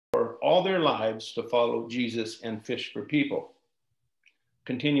all their lives to follow Jesus and fish for people.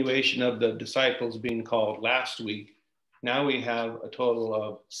 Continuation of the disciples being called last week. Now we have a total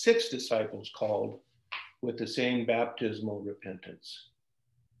of 6 disciples called with the same baptismal repentance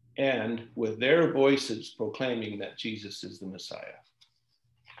and with their voices proclaiming that Jesus is the Messiah.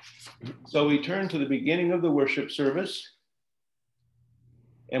 So we turn to the beginning of the worship service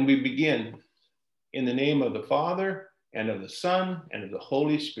and we begin in the name of the Father and of the Son and of the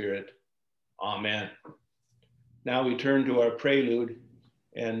Holy Spirit. Amen. Now we turn to our prelude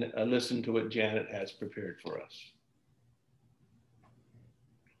and listen to what Janet has prepared for us.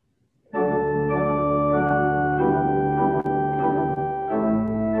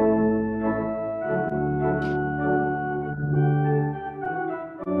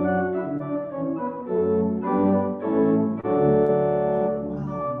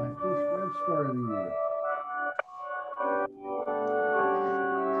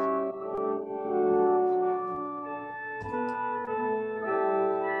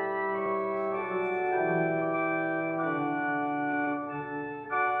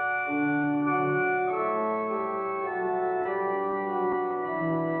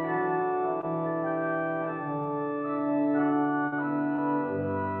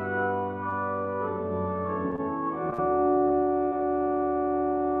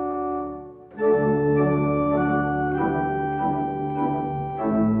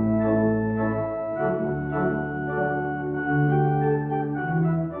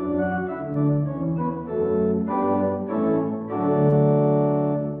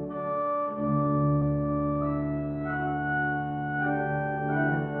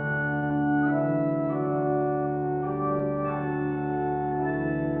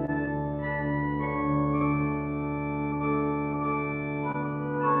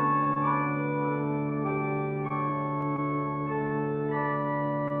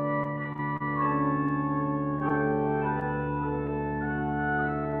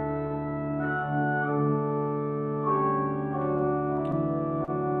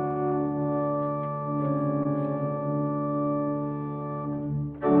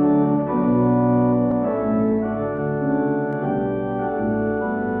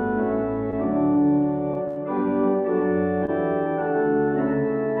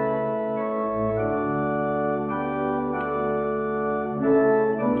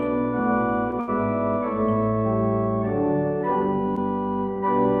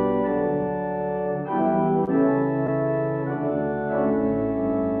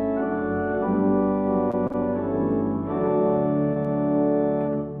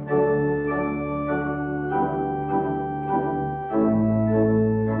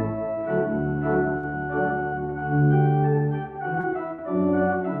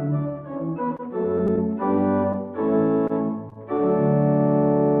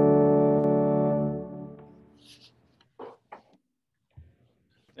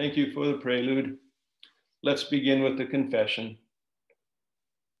 Thank you for the prelude. Let's begin with the confession.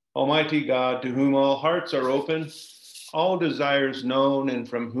 Almighty God, to whom all hearts are open, all desires known, and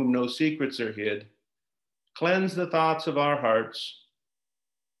from whom no secrets are hid, cleanse the thoughts of our hearts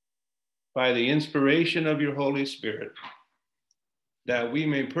by the inspiration of your Holy Spirit, that we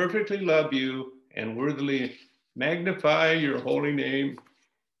may perfectly love you and worthily magnify your holy name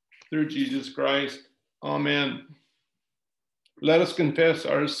through Jesus Christ. Amen. Let us confess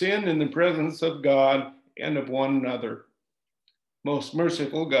our sin in the presence of God and of one another. Most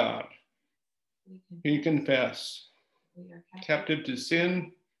merciful God, we confess, we are captive to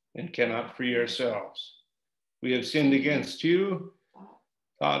sin and cannot free ourselves. We have sinned against you,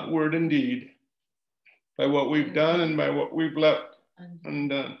 thought, word, and deed, by what we've done and by what we've left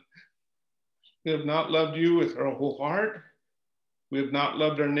undone. We have not loved you with our whole heart. We have not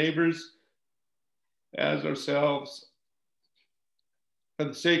loved our neighbors as ourselves. For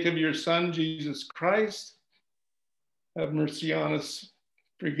the sake of your Son, Jesus Christ, have mercy on us,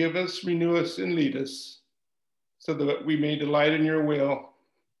 forgive us, renew us, and lead us, so that we may delight in your will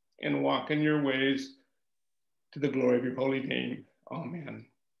and walk in your ways to the glory of your holy name. Amen.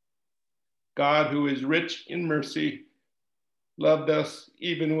 God, who is rich in mercy, loved us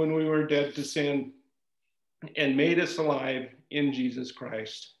even when we were dead to sin and made us alive in Jesus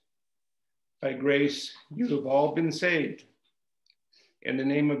Christ. By grace, you have all been saved. In the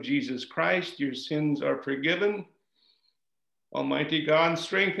name of Jesus Christ, your sins are forgiven. Almighty God,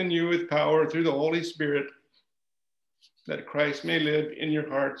 strengthen you with power through the Holy Spirit, that Christ may live in your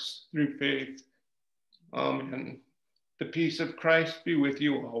hearts through faith. Amen. The peace of Christ be with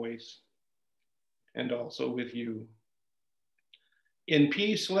you always, and also with you. In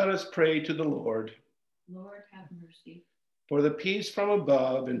peace, let us pray to the Lord. Lord, have mercy. For the peace from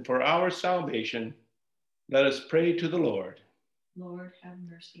above and for our salvation, let us pray to the Lord. Lord, have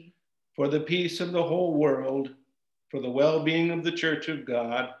mercy. For the peace of the whole world, for the well-being of the Church of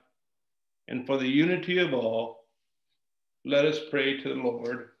God, and for the unity of all, let us pray to the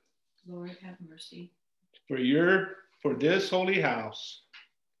Lord. Lord, have mercy. For this holy house,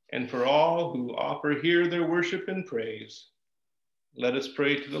 and for all who offer here their worship and praise, let us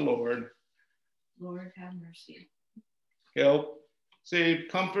pray to the Lord. Lord, have mercy. Help, save,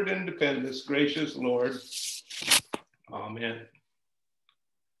 comfort, and defend us, gracious Lord. Amen.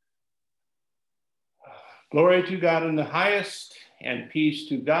 Glory to God in the highest, and peace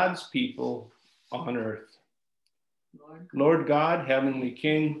to God's people on earth. Lord God, heavenly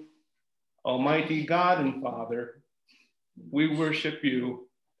King, almighty God and Father, we worship you.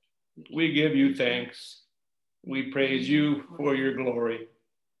 We give you thanks. We praise you for your glory.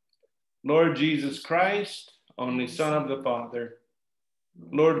 Lord Jesus Christ, only Son of the Father,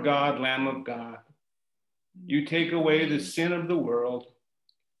 Lord God, Lamb of God, you take away the sin of the world.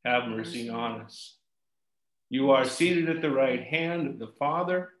 Have mercy on us. You are seated at the right hand of the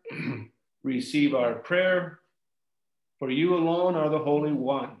Father. Receive our prayer. For you alone are the Holy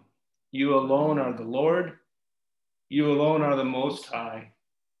One. You alone are the Lord. You alone are the Most High.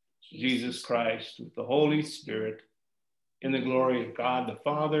 Jesus Christ, with the Holy Spirit, in the glory of God the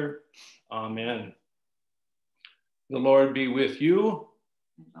Father. Amen. The Lord be with you.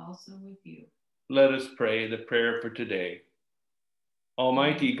 And also with you. Let us pray the prayer for today.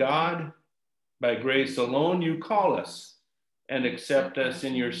 Almighty God, by grace alone you call us and accept us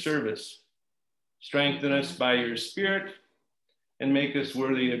in your service. Strengthen us by your Spirit and make us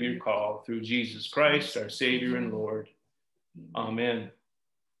worthy of your call through Jesus Christ, our Savior and Lord. Amen.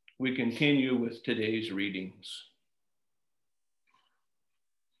 We continue with today's readings.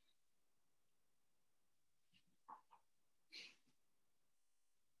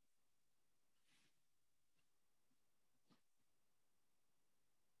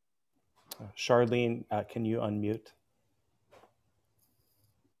 Charlene, can you unmute?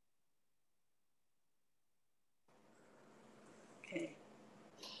 Okay.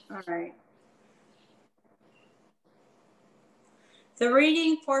 All right. The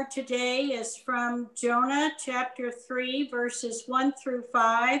reading for today is from Jonah chapter 3, verses 1 through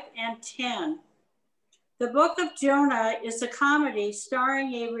 5 and 10. The book of Jonah is a comedy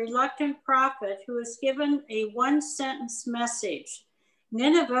starring a reluctant prophet who is given a one-sentence message.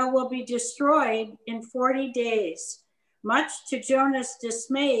 Nineveh will be destroyed in 40 days. Much to Jonah's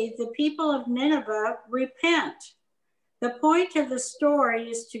dismay, the people of Nineveh repent. The point of the story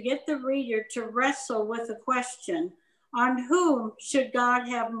is to get the reader to wrestle with the question, on whom should God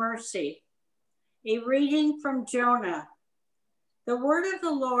have mercy? A reading from Jonah. The word of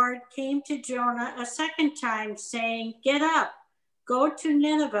the Lord came to Jonah a second time, saying, Get up, go to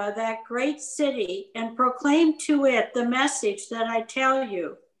Nineveh, that great city, and proclaim to it the message that I tell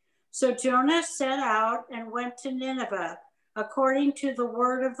you. So Jonah set out and went to Nineveh, according to the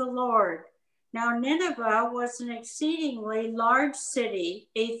word of the Lord. Now Nineveh was an exceedingly large city,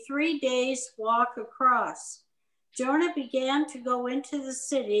 a 3 days' walk across. Jonah began to go into the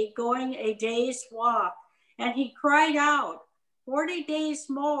city, going a day's walk, and he cried out, 40 days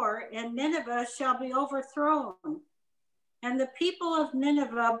more, and Nineveh shall be overthrown. And the people of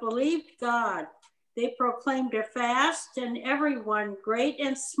Nineveh believed God. They proclaimed a fast, and everyone, great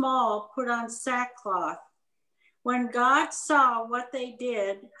and small, put on sackcloth. When God saw what they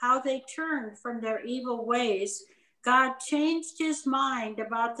did, how they turned from their evil ways, God changed his mind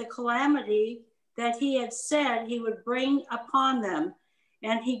about the calamity that he had said he would bring upon them,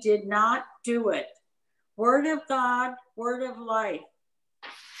 and he did not do it. Word of God, word of life.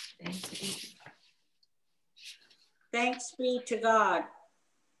 Thanks be to God.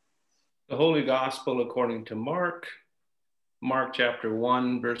 The Holy Gospel according to Mark, Mark chapter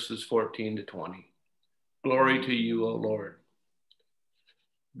 1, verses 14 to 20. Glory to you, O Lord.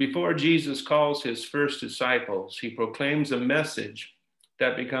 Before Jesus calls his first disciples, he proclaims a message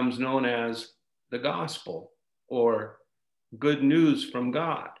that becomes known as the gospel, or good news from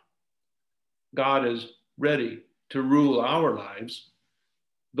God. God is ready to rule our lives.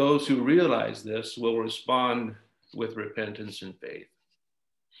 Those who realize this will respond with repentance and faith.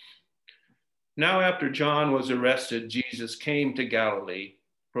 Now, after John was arrested, Jesus came to Galilee,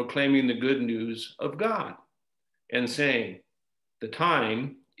 proclaiming the good news of God and saying, the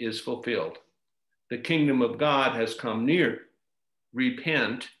time is fulfilled. The kingdom of God has come near.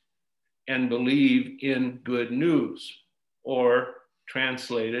 Repent and believe in good news, or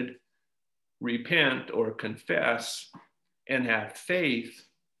translated, repent or confess and have faith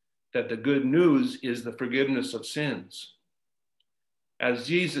that the good news is the forgiveness of sins. As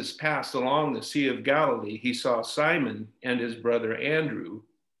Jesus passed along the Sea of Galilee, he saw Simon and his brother Andrew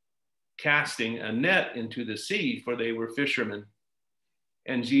casting a net into the sea, for they were fishermen.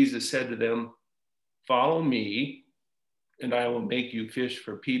 And Jesus said to them, "Follow me, and I will make you fish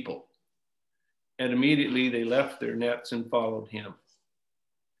for people." And immediately they left their nets and followed him.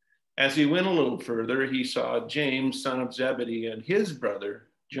 As he went a little further, he saw James, son of Zebedee, and his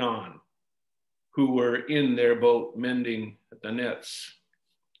brother John, who were in their boat mending the nets.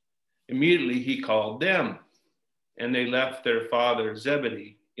 Immediately he called them, and they left their father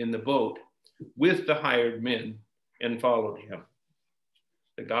Zebedee in the boat with the hired men and followed him.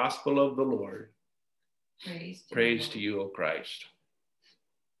 The gospel of the Lord. Praise to you, O Christ.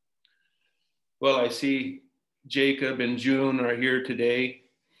 Well, I see Jacob and June are here today,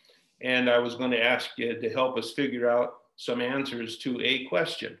 and I was going to ask you to help us figure out some answers to a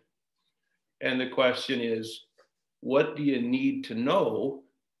question. And the question is, what do you need to know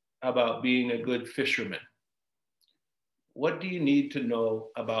about being a good fisherman? What do you need to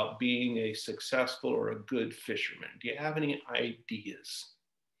know about being a successful or a good fisherman? Do you have any ideas?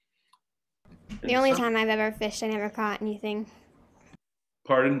 The only time I've ever fished, I never caught anything.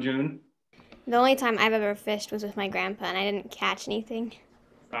 Pardon, June? The only time I've ever fished was with my grandpa, and I didn't catch anything.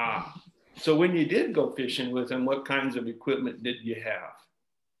 So when you did go fishing with him, what kinds of equipment did you have?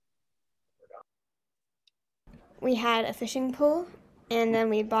 We had a fishing pole, and then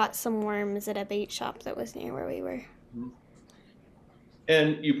we bought some worms at a bait shop that was near where we were.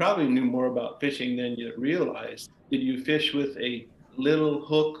 And you probably knew more about fishing than you realized. Did you fish with a little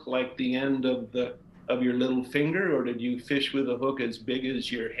hook like the end of your little finger, or did you fish with a hook as big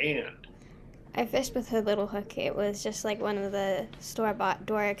as your hand? I fished with a little hook. It was just like one of the store-bought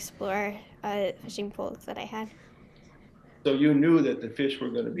Dora Explorer fishing poles that I had. So you knew that the fish were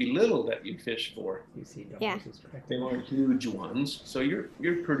going to be little that you fished for. Yeah. They weren't huge ones. So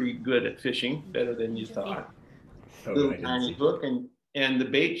you're pretty good at fishing, better than you thought. Little tiny hook, and the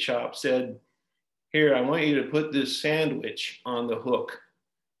bait shop said, "Here, I want you to put this sandwich on the hook."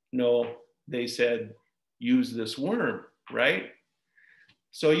 No, they said, "Use this worm," right?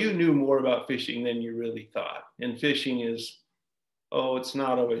 So you knew more about fishing than you really thought. And fishing is, it's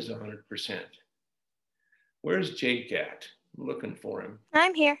not always 100%. Where's Jake at? I'm looking for him.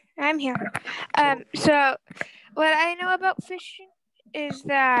 I'm here. So what I know about fishing is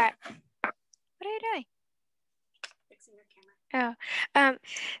that, what are you doing? Fixing your camera.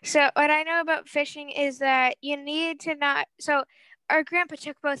 So what I know about fishing is that you need to not, so our grandpa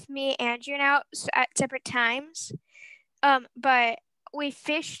took both me and June out at separate times. But we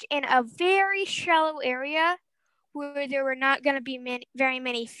fished in a very shallow area where there were not going to be very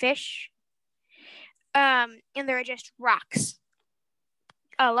many fish. And there were just rocks.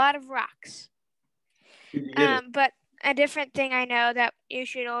 A lot of rocks. But a different thing I know that you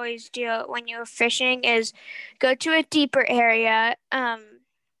should always do when you're fishing is go to a deeper area,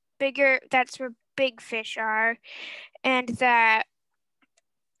 that's where big fish are, and that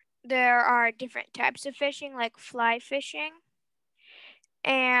there are different types of fishing, like fly fishing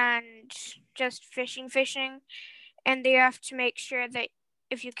and just fishing, and you have to make sure that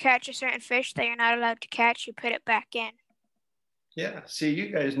if you catch a certain fish that you're not allowed to catch, you put it back in. Yeah, see, you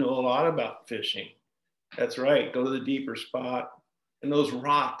guys know a lot about fishing. That's right. Go to the deeper spot. And those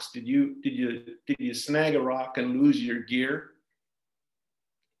rocks, did you snag a rock and lose your gear?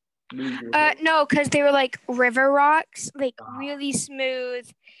 No, because they were like river rocks, like really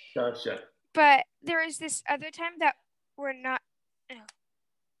smooth. Gotcha. But there was this other time that we're not.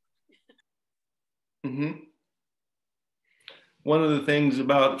 One of the things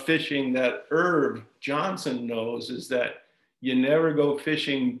about fishing that Irv Johnson knows is that you never go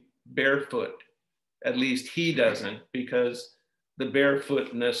fishing barefoot. At least he doesn't, because the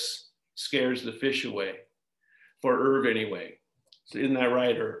barefootness scares the fish away, for Irv anyway. So isn't that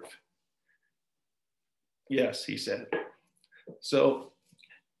right, Irv? Yes, he said. So,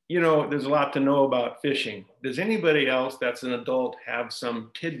 there's a lot to know about fishing. Does anybody else that's an adult have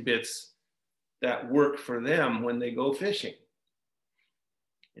some tidbits that work for them when they go fishing?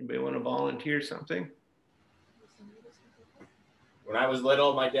 Anybody want to volunteer something? When I was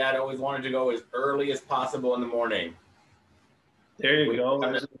little, my dad always wanted to go as early as possible in the morning. There you go.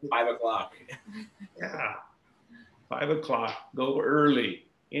 5 o'clock. Yeah, 5 o'clock. Go early.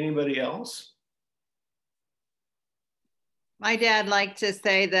 Anybody else? My dad liked to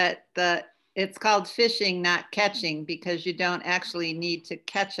say that it's called fishing, not catching, because you don't actually need to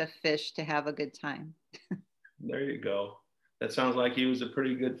catch a fish to have a good time. There you go. That sounds like he was a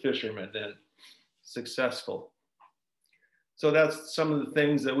pretty good fisherman then, successful. So that's some of the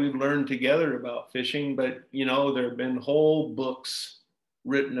things that we've learned together about fishing, but there have been whole books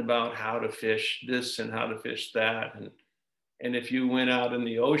written about how to fish this and how to fish that. And if you went out in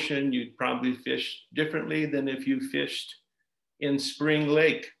the ocean, you'd probably fish differently than if you fished in Spring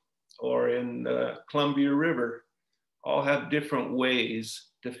Lake or in the Columbia River. All have different ways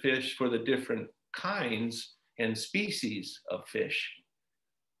to fish for the different kinds and species of fish.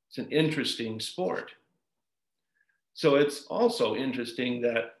 It's an interesting sport. So it's also interesting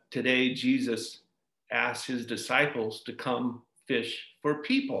that today Jesus asked his disciples to come fish for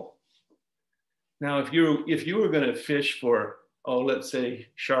people. Now, if you were going to fish for, let's say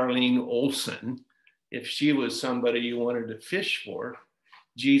Charlene Olson, if she was somebody you wanted to fish for,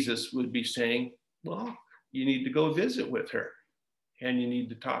 Jesus would be saying, well, you need to go visit with her and you need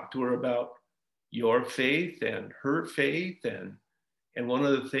to talk to her about your faith and her faith. And one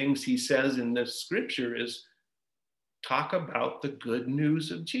of the things he says in this scripture is talk about the good news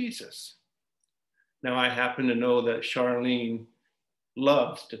of Jesus. Now, I happen to know that Charlene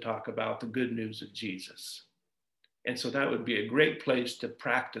loves to talk about the good news of Jesus. And so that would be a great place to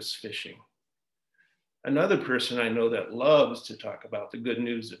practice fishing. Another person I know that loves to talk about the good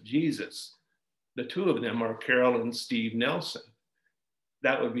news of Jesus, the two of them are Carol and Steve Nelson.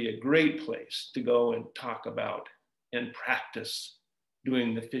 That would be a great place to go and talk about and practice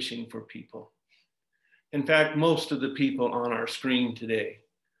doing the fishing for people. In fact, most of the people on our screen today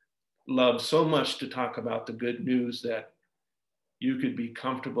love so much to talk about the good news that you could be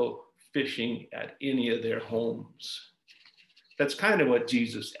comfortable fishing at any of their homes. That's kind of what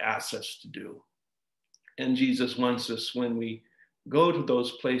Jesus asks us to do. And Jesus wants us, when we go to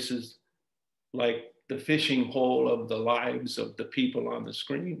those places, like the fishing hole of the lives of the people on the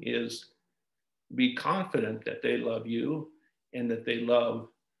screen, is be confident that they love you and that they love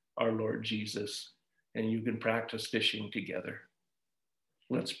our Lord Jesus, and you can practice fishing together.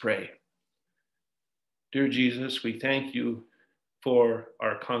 Let's pray. Dear Jesus, we thank you for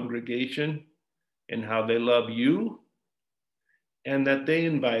our congregation and how they love you, and that they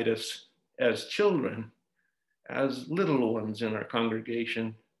invite us as children, as little ones in our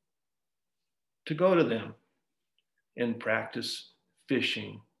congregation, to go to them and practice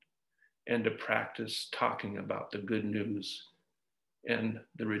fishing and to practice talking about the good news and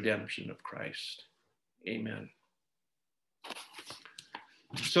the redemption of Christ. Amen.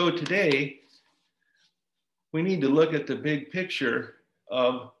 So today, we need to look at the big picture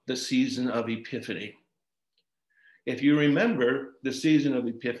of the season of Epiphany. If you remember, the season of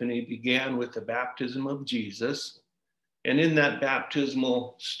Epiphany began with the baptism of Jesus. And in that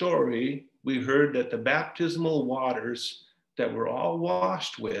baptismal story, we heard that the baptismal waters that we're all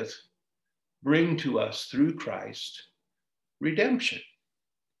washed with bring to us through Christ redemption,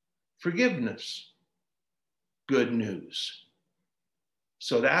 forgiveness, good news.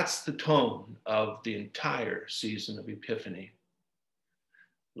 So that's the tone of the entire season of Epiphany.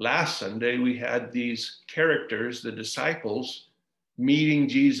 Last Sunday, we had these characters, the disciples, meeting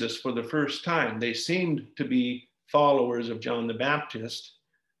Jesus for the first time. They seemed to be followers of John the Baptist,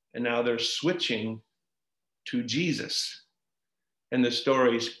 and now they're switching to Jesus. And the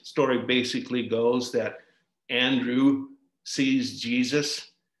story basically goes that Andrew sees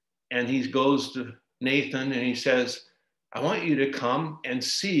Jesus, and he goes to Nathan and he says, I want you to come and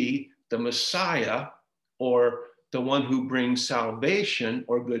see the Messiah, or the one who brings salvation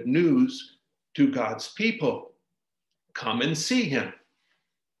or good news to God's people. Come and see him.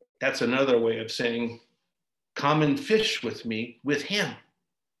 That's another way of saying, come and fish with me, with him.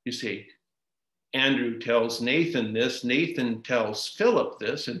 You see, Andrew tells Nathan this, Nathan tells Philip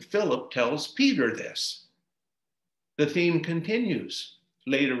this, and Philip tells Peter this. The theme continues.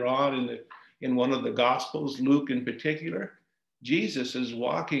 Later on in one of the Gospels, Luke in particular, Jesus is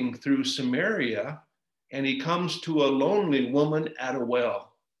walking through Samaria, and he comes to a lonely woman at a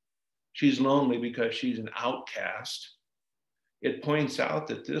well. She's lonely because she's an outcast. It points out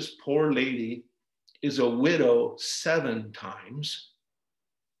that this poor lady is a widow 7 times,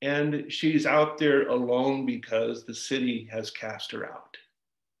 and she's out there alone because the city has cast her out,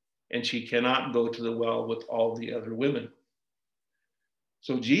 and she cannot go to the well with all the other women.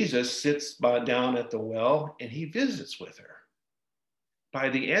 So Jesus sits down at the well and he visits with her. By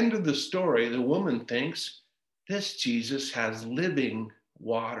the end of the story, the woman thinks, this Jesus has living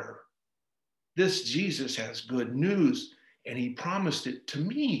water. This Jesus has good news, and he promised it to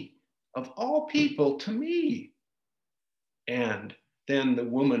me, of all people, to me. And then the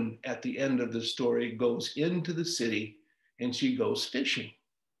woman at the end of the story goes into the city and she goes fishing.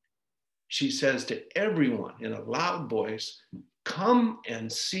 She says to everyone in a loud voice, come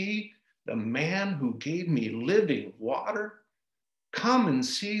and see the man who gave me living water. Come and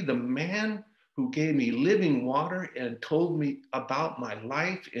see the man who gave me living water and told me about my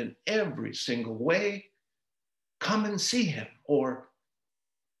life in every single way. Come and see him, or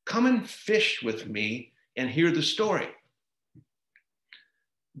come and fish with me and hear the story.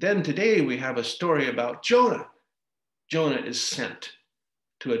 Then today we have a story about Jonah. Jonah is sent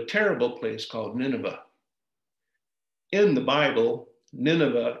to a terrible place called Nineveh. In the Bible,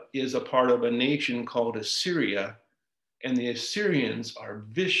 Nineveh is a part of a nation called Assyria, and the Assyrians are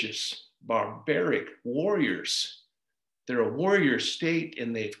vicious, barbaric warriors. They're a warrior state,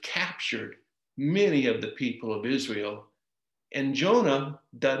 and they've captured many of the people of Israel. And Jonah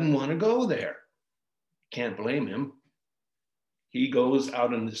doesn't want to go there. Can't blame him. He goes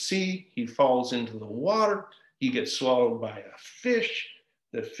out in the sea, he falls into the water, he gets swallowed by a fish.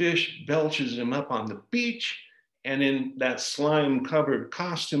 The fish belches him up on the beach, and in that slime-covered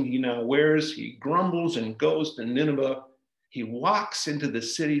costume he now wears, he grumbles and goes to Nineveh. He walks into the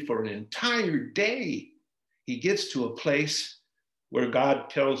city for an entire day. He gets to a place where God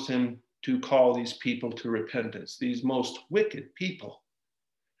tells him to call these people to repentance, these most wicked people.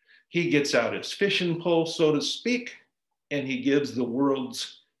 He gets out his fishing pole, so to speak, and he gives the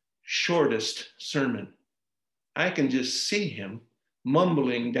world's shortest sermon. I can just see him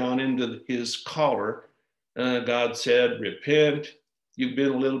mumbling down into his collar. God said, repent. You've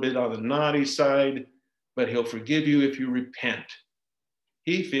been a little bit on the naughty side, but he'll forgive you if you repent.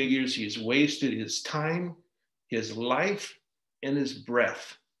 He figures he's wasted his time, his life, and his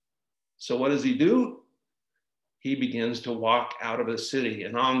breath. So what does he do? He begins to walk out of the city.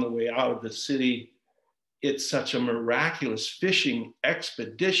 And on the way out of the city, it's such a miraculous fishing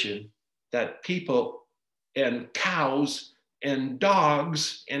expedition that people and cows and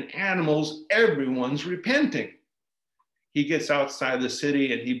dogs and animals, everyone's repenting. He gets outside the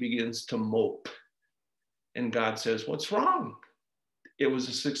city and he begins to mope. And God says, what's wrong? It was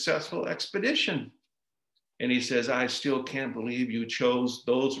a successful expedition. And he says, I still can't believe you chose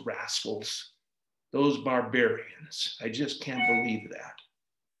those rascals, those barbarians. I just can't believe that.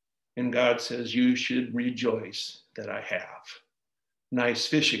 And God says, you should rejoice that I have. Nice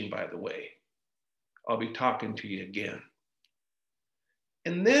fishing, by the way. I'll be talking to you again.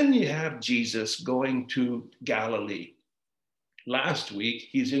 And then you have Jesus going to Galilee. Last week,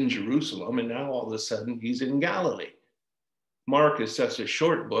 he's in Jerusalem, and now all of a sudden, he's in Galilee. Mark is such a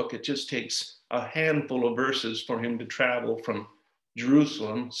short book, it just takes a handful of verses for him to travel from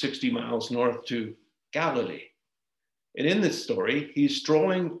Jerusalem, 60 miles north, to Galilee. And in this story, he's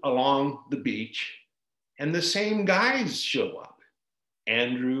strolling along the beach, and the same guys show up.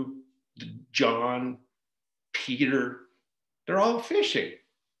 Andrew, John, Peter, they're all fishing.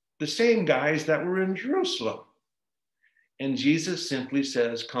 The same guys that were in Jerusalem. And Jesus simply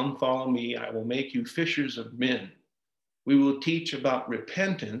says, come follow me, I will make you fishers of men. We will teach about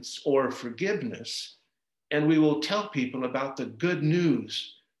repentance or forgiveness, and we will tell people about the good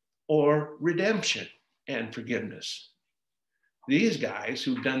news or redemption and forgiveness. These guys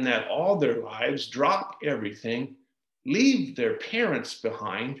who've done that all their lives drop everything, leave their parents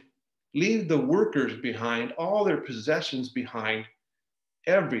behind, leave the workers behind, all their possessions behind,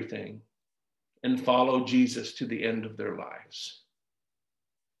 everything, and follow Jesus to the end of their lives.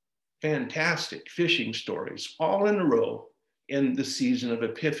 Fantastic fishing stories, all in a row in the season of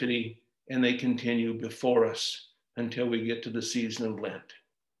Epiphany, and they continue before us until we get to the season of Lent.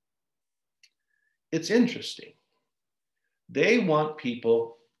 It's interesting. They want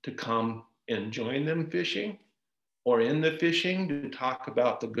people to come and join them fishing, or in the fishing to talk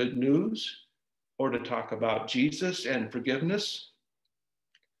about the good news, or to talk about Jesus and forgiveness.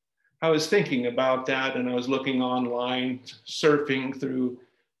 I was thinking about that, and I was looking online, surfing through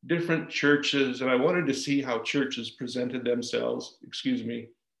different churches, and I wanted to see how churches presented themselves. Excuse me.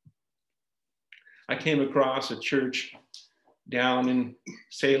 I came across a church down in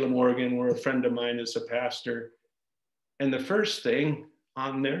Salem, Oregon, where a friend of mine is a pastor. And the first thing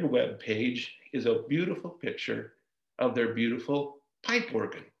on their webpage is a beautiful picture of their beautiful pipe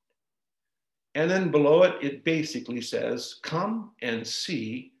organ. And then below it, it basically says, come and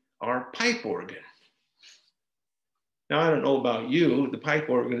see our pipe organ. Now, I don't know about you, the pipe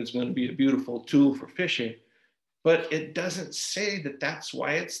organ is going to be a beautiful tool for fishing, but it doesn't say that that's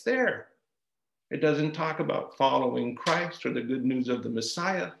why it's there. It doesn't talk about following Christ or the good news of the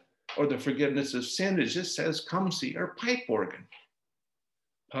Messiah or the forgiveness of sin. It just says, come see our pipe organ.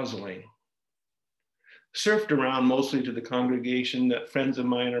 Puzzling. Surfed around mostly to the congregation that friends of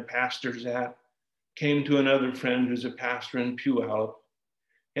mine are pastors at. Came to another friend who's a pastor in Puyallup.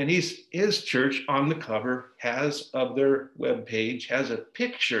 And his church on the cover has of their webpage has a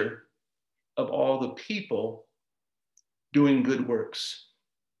picture of all the people doing good works.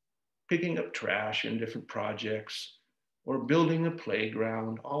 picking up trash in different projects, or building a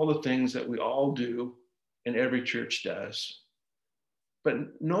playground, all the things that we all do and every church does.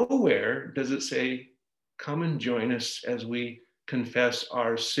 But nowhere does it say, come and join us as we confess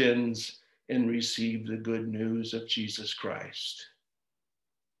our sins and receive the good news of Jesus Christ.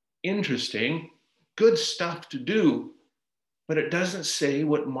 Interesting, good stuff to do, but it doesn't say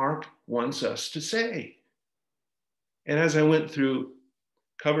what Mark wants us to say. And as I went through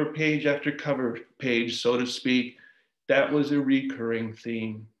cover page after cover page, so to speak, that was a recurring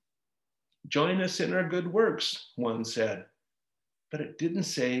theme. Join us in our good works, one said, but it didn't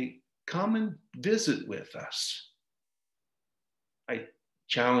say, come and visit with us. I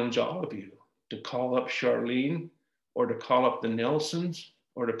challenge all of you to call up Charlene, or to call up the Nelsons,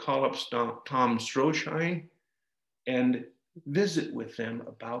 or to call up Tom Stroshine and visit with them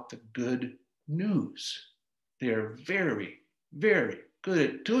about the good news. They are very, very good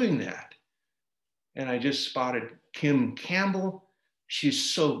at doing that. And I just spotted Kim Campbell.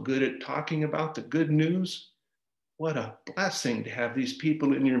 She's so good at talking about the good news. What a blessing to have these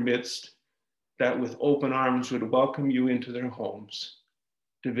people in your midst that with open arms would welcome you into their homes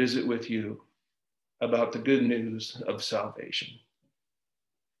to visit with you about the good news of salvation.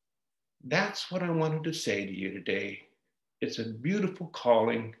 That's what I wanted to say to you today. It's a beautiful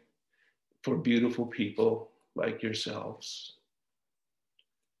calling for beautiful people like yourselves.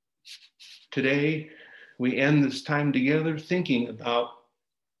 Today, we end this time together thinking about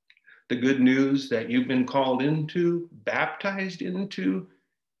the good news that you've been called into, baptized into,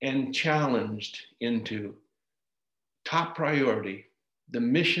 and challenged into. Top priority, the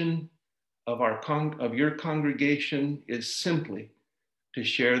mission of your congregation is simply to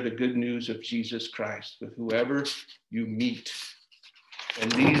share the good news of Jesus Christ with whoever you meet. And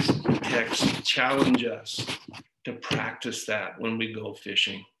these texts challenge us to practice that when we go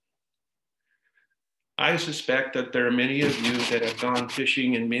fishing. I suspect that there are many of you that have gone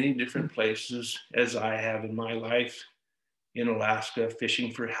fishing in many different places, as I have in my life, in Alaska,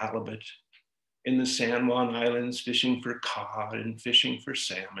 fishing for halibut, in the San Juan Islands, fishing for cod and fishing for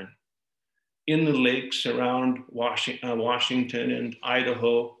salmon, in the lakes around Washington and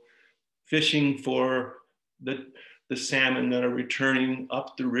Idaho, fishing for the salmon that are returning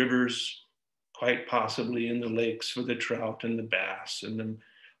up the rivers, quite possibly in the lakes for the trout and the bass and the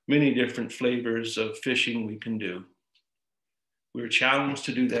many different flavors of fishing we can do. We're challenged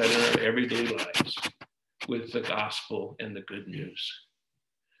to do that in our everyday lives with the gospel and the good news.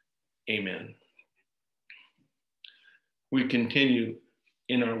 Amen. We continue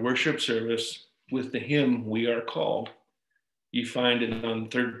in our worship service with the hymn, We Are Called. You find it on the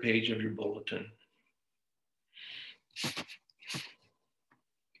third page of your bulletin.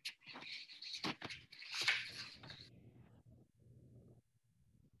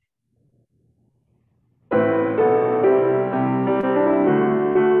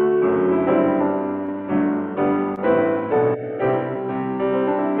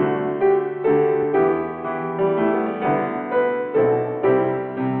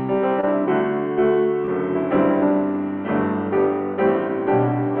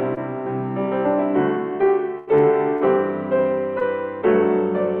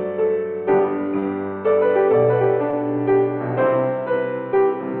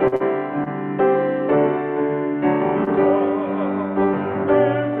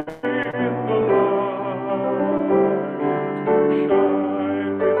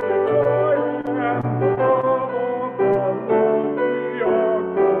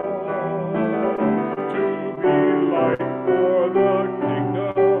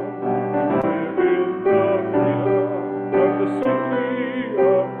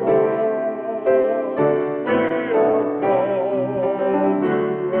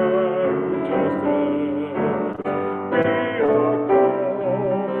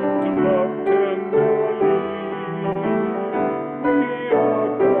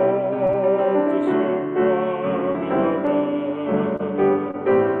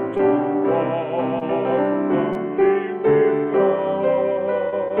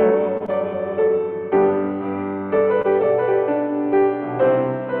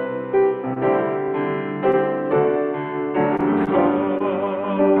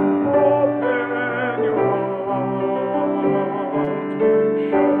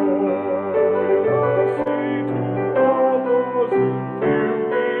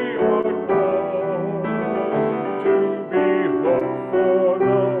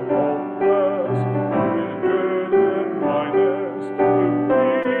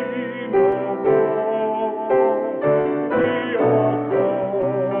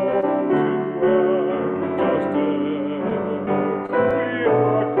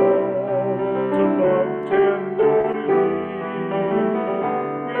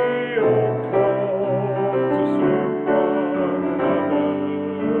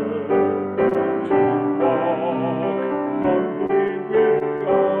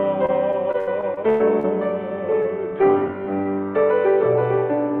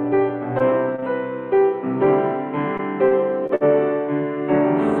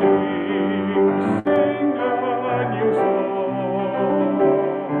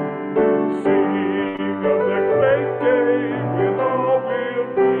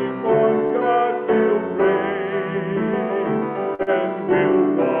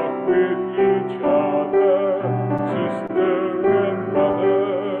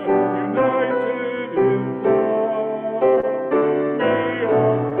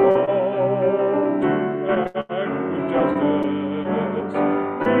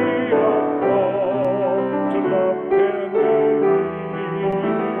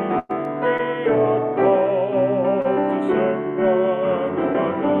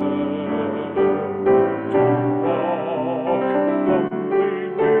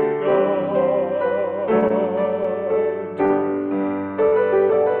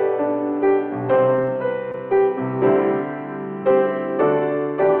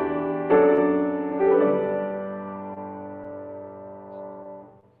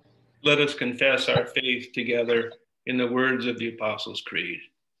 let us confess our faith together in the words of the Apostles' Creed.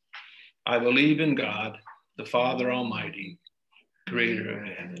 I believe in God, the Father Almighty, creator of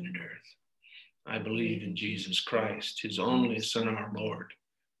heaven and earth. I believe in Jesus Christ, his only Son, our Lord,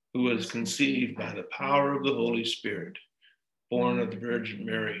 who was conceived by the power of the Holy Spirit, born of the Virgin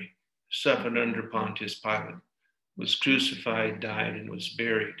Mary, suffered under Pontius Pilate, was crucified, died, and was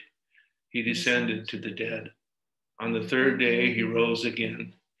buried. He descended to the dead. On the third day, he rose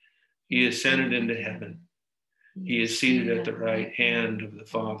again. He ascended into heaven. He is seated at the right hand of the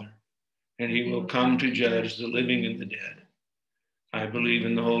Father, and he will come to judge the living and the dead. I believe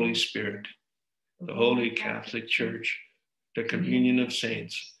in the Holy Spirit, the Holy Catholic Church, the communion of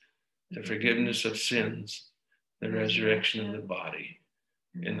saints, the forgiveness of sins, the resurrection of the body,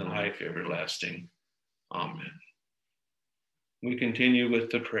 and the life everlasting. Amen. We continue with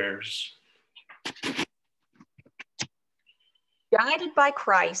the prayers. Guided by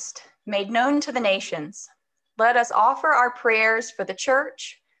Christ, made known to the nations, let us offer our prayers for the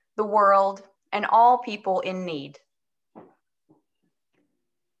church, the world, and all people in need.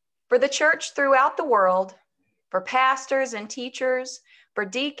 For the church throughout the world, for pastors and teachers, for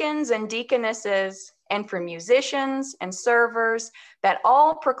deacons and deaconesses, and for musicians and servers, that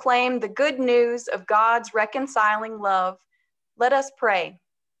all proclaim the good news of God's reconciling love, let us pray.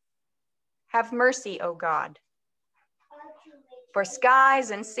 Have mercy, O God. For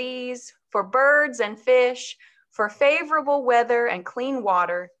skies and seas, for birds and fish, for favorable weather and clean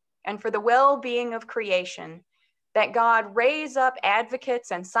water, and for the well-being of creation, that God raise up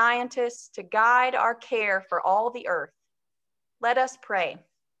advocates and scientists to guide our care for all the earth. Let us pray.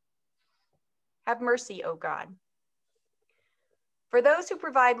 Have mercy, O God. For those who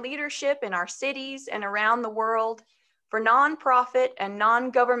provide leadership in our cities and around the world, for nonprofit and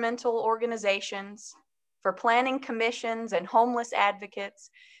non-governmental organizations, for planning commissions and homeless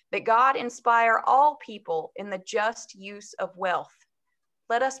advocates, that God inspire all people in the just use of wealth.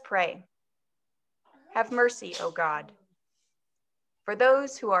 Let us pray. Have mercy, O God. For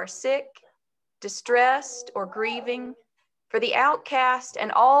those who are sick, distressed, or grieving, for the outcast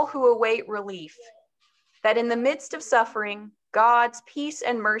and all who await relief, that in the midst of suffering, God's peace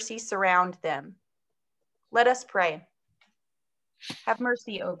and mercy surround them. Let us pray. Have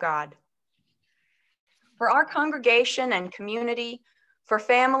mercy, O God. For our congregation and community, for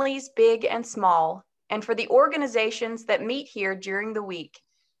families big and small, and for the organizations that meet here during the week,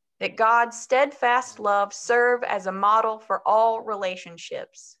 that God's steadfast love serve as a model for all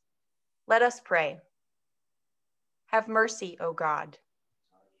relationships. Let us pray. Have mercy, O God.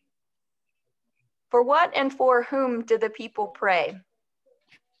 For what and for whom do the people pray?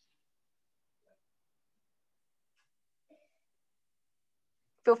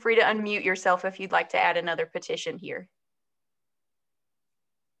 Feel free to unmute yourself if you'd like to add another petition here.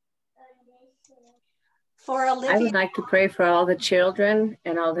 For Olivia. I would like to pray for all the children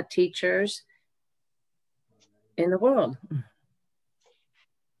and all the teachers in the world.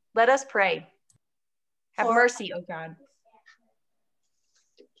 Let us pray. Have mercy, O God.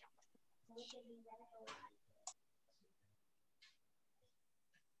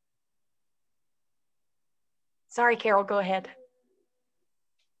 Sorry, Carol, go ahead.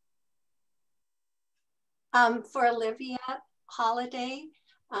 For Olivia Holiday,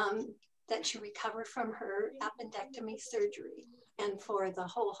 that she recovered from her appendectomy surgery, and for the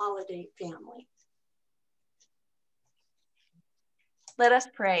whole Holiday family. Let us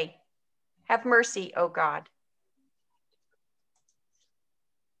pray. Have mercy, O God.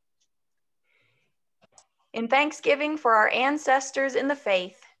 In thanksgiving for our ancestors in the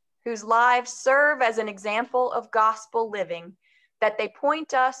faith, whose lives serve as an example of gospel living, that they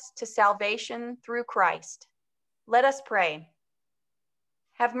point us to salvation through Christ. Let us pray.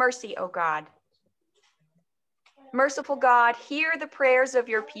 Have mercy, O God. Merciful God, hear the prayers of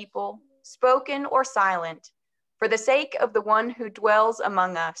your people, spoken or silent, for the sake of the one who dwells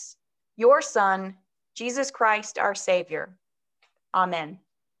among us, your Son, Jesus Christ, our Savior. Amen.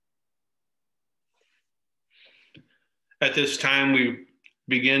 At this time, we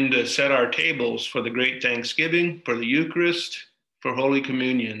begin to set our tables for the great Thanksgiving, for the Eucharist, for Holy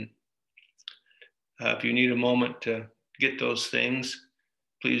Communion. If you need a moment to get those things,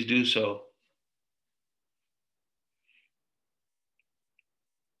 please do so.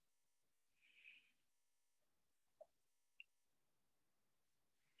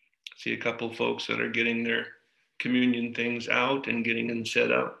 See a couple folks that are getting their communion things out and getting them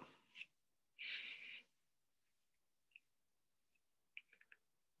set up.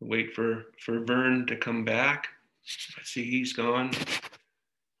 Wait for Vern to come back. I see he's gone.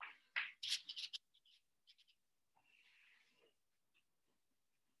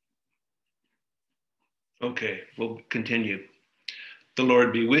 Okay, we'll continue. The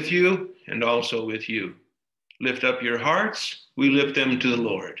Lord be with you and also with you. Lift up your hearts. We lift them to the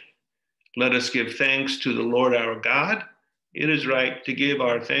Lord. Let us give thanks to the Lord our God. It is right to give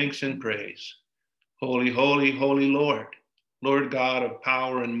our thanks and praise. Holy, holy, holy Lord, Lord God of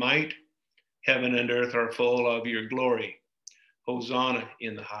power and might, heaven and earth are full of your glory. Hosanna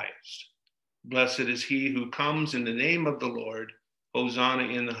in the highest. Blessed is he who comes in the name of the Lord. Hosanna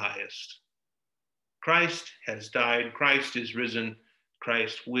in the highest. Christ has died. Christ is risen.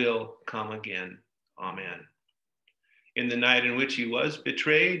 Christ will come again. Amen. In the night in which he was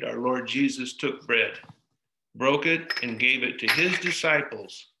betrayed, our Lord Jesus took bread, broke it, and gave it to his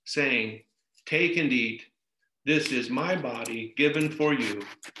disciples, saying, "Take and eat. This is my body given for you.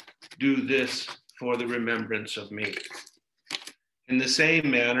 Do this for the remembrance of me." In the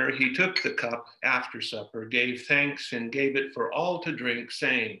same manner, he took the cup after supper, gave thanks, and gave it for all to drink,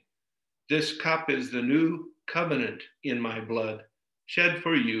 saying, "This cup is the new covenant in my blood, shed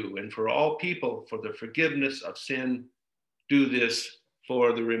for you and for all people for the forgiveness of sin. Do this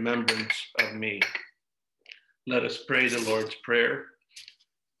for the remembrance of me." Let us pray the Lord's Prayer.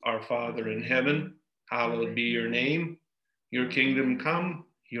 Our Father in heaven, hallowed be your name. Your kingdom come,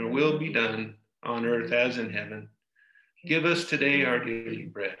 your will be done on earth as in heaven. Give us today our daily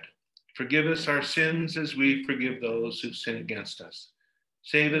bread. Forgive us our sins as we forgive those who sin against us.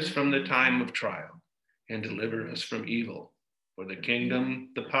 Save us from the time of trial and deliver us from evil. For the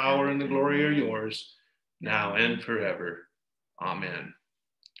kingdom, the power, and the glory are yours, now and forever. Amen.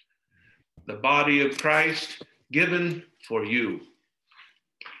 The body of Christ given for you.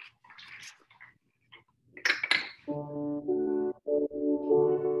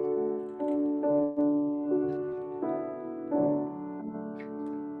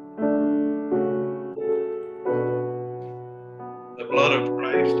 The blood of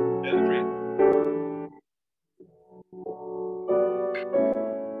Christ has drink.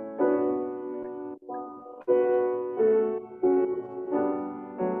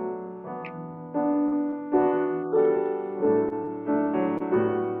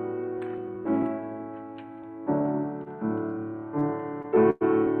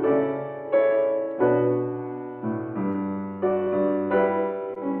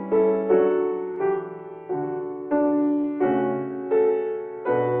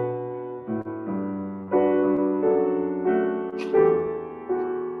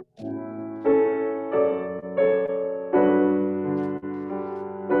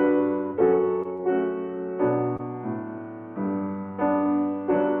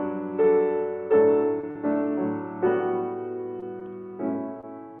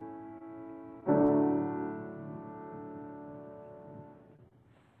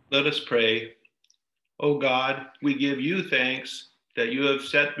 Let us pray. O God, we give you thanks that you have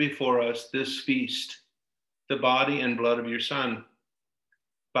set before us this feast, the body and blood of your Son.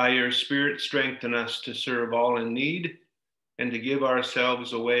 By your Spirit, strengthen us to serve all in need and to give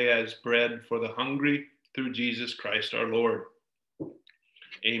ourselves away as bread for the hungry through Jesus Christ our Lord.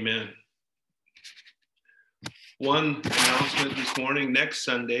 Amen. One announcement this morning: next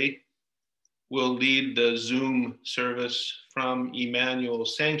Sunday, we'll lead the Zoom service from Emmanuel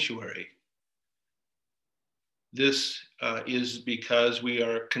Sanctuary. This is because we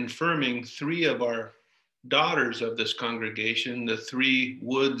are confirming 3 of our daughters of this congregation, the 3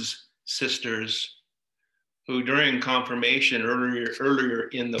 Woods sisters, who during confirmation earlier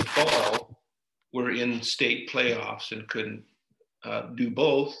in the fall were in state playoffs and couldn't do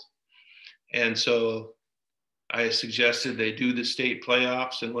both. And so I suggested they do the state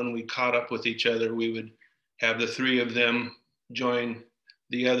playoffs, and when we caught up with each other, we would have the 3 of them join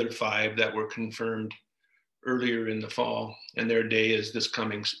the other 5 that were confirmed earlier in the fall, and their day is this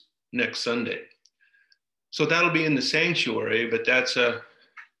coming next Sunday. So that'll be in the sanctuary, but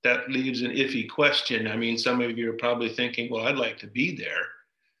that leaves an iffy question. I mean, some of you are probably thinking, well, I'd like to be there.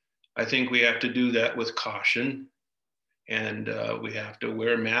 I think we have to do that with caution, and we have to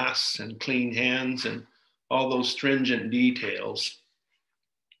wear masks and clean hands and all those stringent details.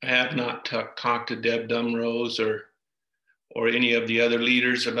 I have not talked to Deb Dumrose or any of the other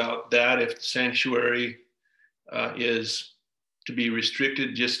leaders about that, if the sanctuary is to be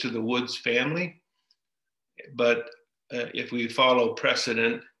restricted just to the Woods family. But if we follow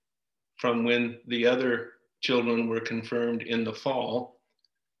precedent from when the other children were confirmed in the fall,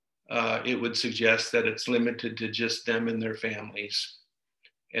 it would suggest that it's limited to just them and their families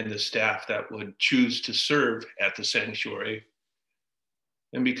and the staff that would choose to serve at the sanctuary.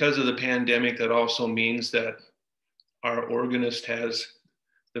 And because of the pandemic, that also means that our organist has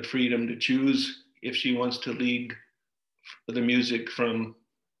the freedom to choose if she wants to lead the music from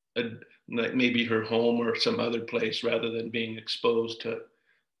like maybe her home or some other place, rather than being exposed to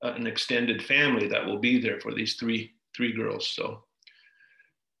an extended family that will be there for these three girls. So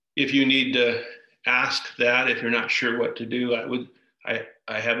if you need to ask that, if you're not sure what to do, I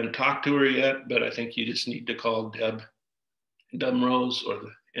haven't talked to her yet, but I think you just need to call Deb Dumrose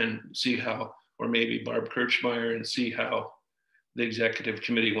and see how, or maybe Barb Kirchmeyer, and see how the executive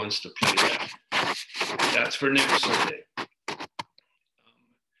committee wants to play that. That's for next Sunday.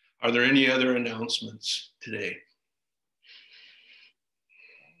 Are there any other announcements today?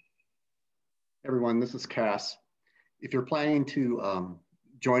 Everyone, this is Cass. If you're planning to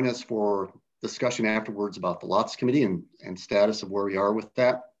join us for discussion afterwards about the lots committee and status of where we are with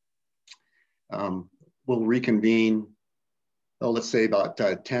that, we'll reconvene, let's say about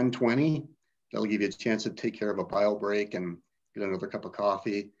 10:20. That'll give you a chance to take care of a bio break and get another cup of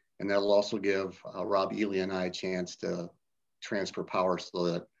coffee. And that'll also give Rob Ely and I a chance to transfer power so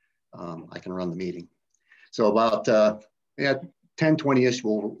that I can run the meeting. So about 10:20-ish,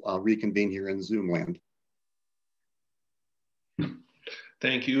 we'll reconvene here in Zoom land.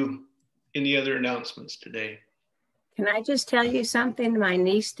 Thank you. Any other announcements today? Can I just tell you something my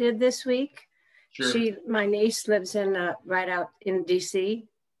niece did this week? Sure. My niece lives in right out in DC,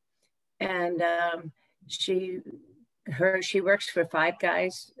 and she works for Five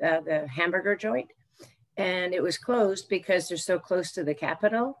Guys, the hamburger joint, and it was closed because they're so close to the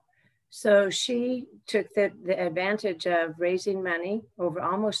Capitol. So she took the advantage of raising money, over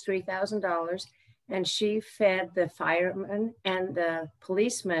almost $3,000, and she fed the firemen and the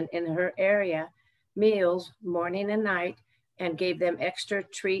policemen in her area meals morning and night, and gave them extra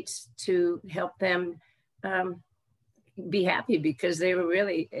treats to help them be happy, because they were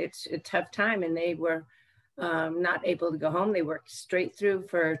really, it's a tough time, and they were not able to go home. They worked straight through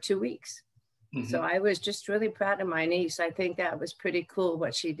for 2 weeks. Mm-hmm. So I was just really proud of my niece. I think that was pretty cool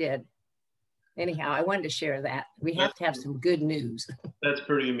what she did. Anyhow, I wanted to share that. We have to have some good news. That's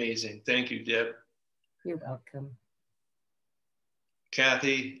pretty amazing. Thank you, Deb. You're welcome.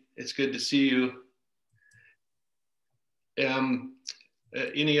 Kathy, it's good to see you.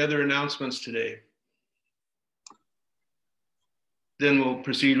 Any other announcements today? Then we'll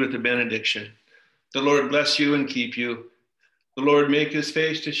proceed with the benediction. The Lord bless you and keep you. The Lord make his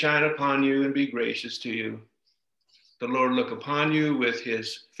face to shine upon you and be gracious to you. The Lord look upon you with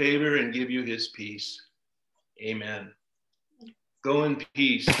his favor and give you his peace. Amen. Go in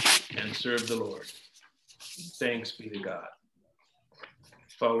peace and serve the Lord. Thanks be to God.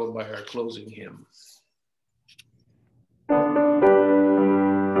 Followed by our closing hymn.